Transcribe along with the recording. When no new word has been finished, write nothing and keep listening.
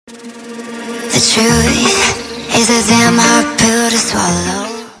truth is a damn hard pill to swallow.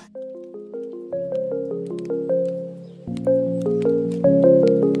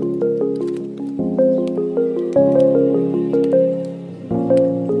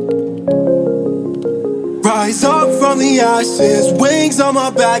 Rise up from the ashes, wings on my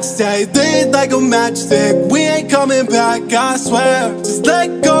back, stay lit like a matchstick. We ain't coming back, I swear. Just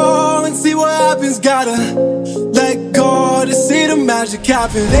let go and see what happens. Gotta let go to see the magic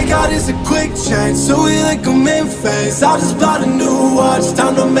happen. They got us a quick change, so we lick them in face. I just bought a new watch,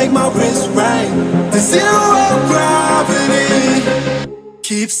 time to make my wrist ring. The zero gravity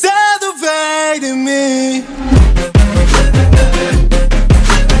keeps elevating me.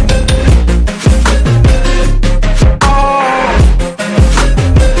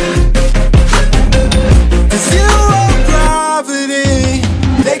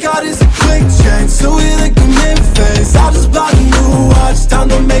 So we lick them in face. I just bought a new watch, time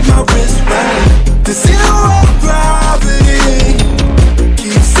to make my wrist ring. The zero gravity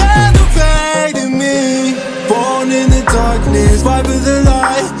keeps elevating me. Born in the darkness, fight for the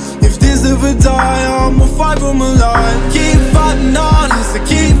light. If this ever die, I'ma fight for my life. Keep fighting on, I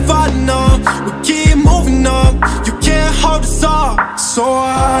keep fighting on. We keep moving up, you can't hold us up. So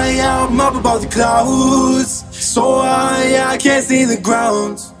I'm up above the clouds. So I can't see the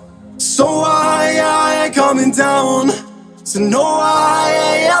ground. So I ain't coming down. So no, I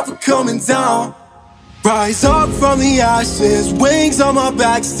ain't ever coming down. Rise up from the ashes, wings on my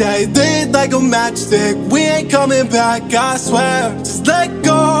back, stay lit like a matchstick. We ain't coming back, I swear. Just let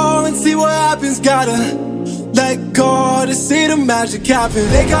go and see what happens. Gotta let go to see the magic happen.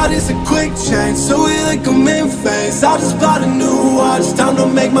 They got us a quick change, so we lick them in face. I just bought a new watch, time to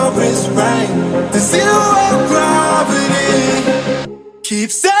make my wrist ring. The zero gravity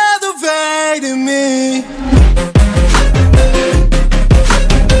keeps elevating me.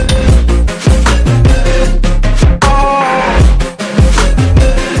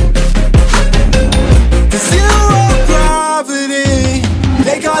 The zero gravity,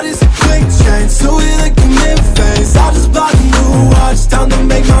 they got us a quick change, so we lick them in face. I just bought a new watch, time to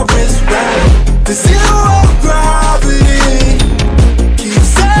make my wrist ring. The zero gravity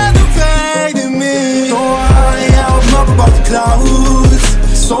keeps elevating me. So I'm up above the clouds.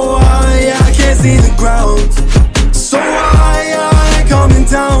 So I can't see the ground. So I ain't coming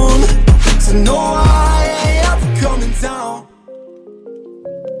down. So no, I ain't ever coming down.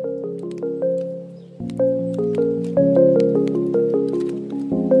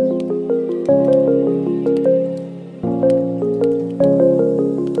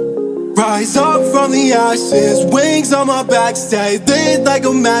 Rise up from the ashes, wings on my back, stay lit like a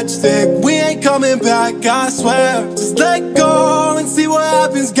matchstick. We ain't coming back, I swear. Just let go and see what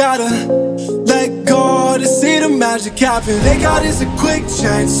happens. Gotta let go to see the magic happen. They got us a quick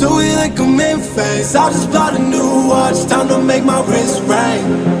change, so we lick them in face. I just bought a new watch, time to make my wrist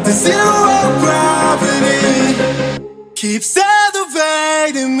ring. The zero gravity keeps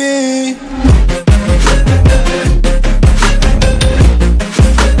elevating me.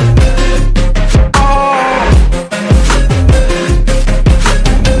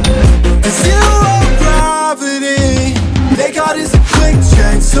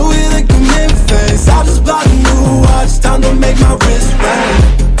 So we lick them in face. I just bought a new watch, time to make my wrist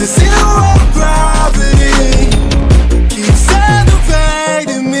ring. The zero gravity keeps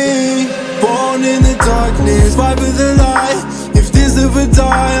elevating me. Born in the darkness, fight for the light. If this ever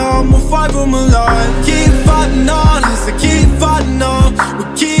die, I'ma fight for my life. Keep fighting on, I keep fighting on. We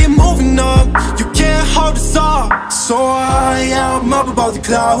keep moving up, you can't hold us up. So I'm up above the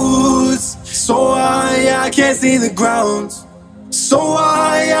clouds. So I can't see the ground. So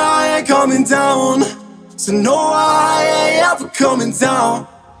I ain't coming down. So no, I ain't ever coming down.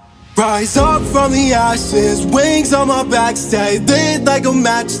 Rise up from the ashes, wings on my back, stay lit like a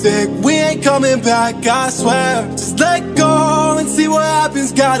matchstick. We ain't coming back, I swear. Just let go and see what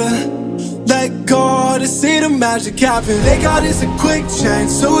happens. Gotta let go to see the magic happen. They got us a quick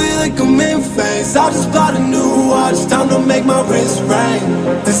change, so we lick them in face. I just bought a new watch, time to make my wrist ring.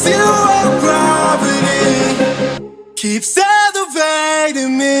 The zero gravity keeps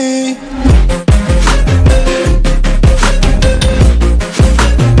elevating me.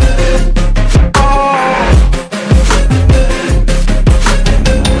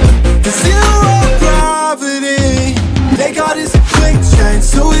 The zero gravity, they got us a quick change,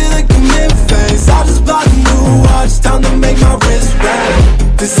 so we lick them in face. I just bought a new watch, time to make my wrist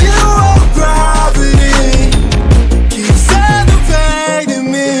ring. The zero gravity keeps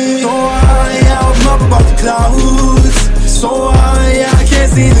elevating me. So I'm up above the clouds. So I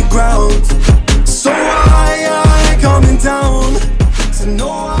can't see the ground. So I ain't coming down. So no,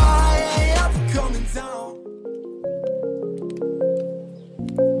 I ain't ever coming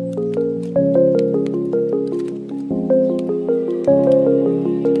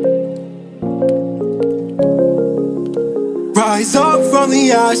up from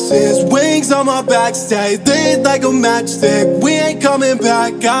the ashes, wings on my back, stay lit like a matchstick. We ain't coming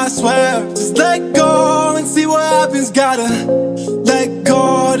back, I swear. Just let go and see what happens. Gotta let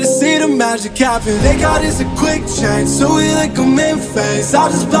go to see the magic happen. They got us a quick change, so we like them in phase. I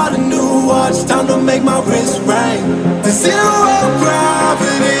just bought a new watch, time to make my wrist ring. The zero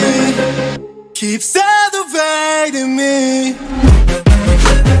gravity keeps elevating me.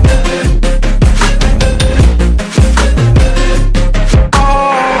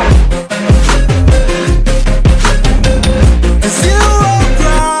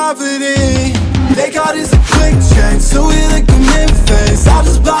 So we like them in phase. I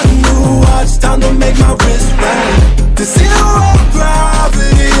just bought a new watch, time to make my wrist ring. The zero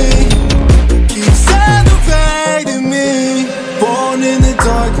gravity keeps elevating me. Born in the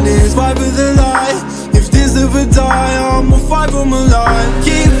darkness, fight for the light. If this ever die, I'ma fight for my life.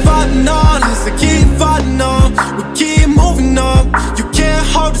 Keep fighting on, listen, keep fighting on. We keep moving up, you can't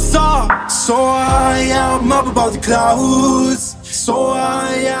hold us up. So high, I'm up above the clouds. So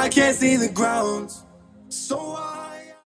high, I can't see the ground.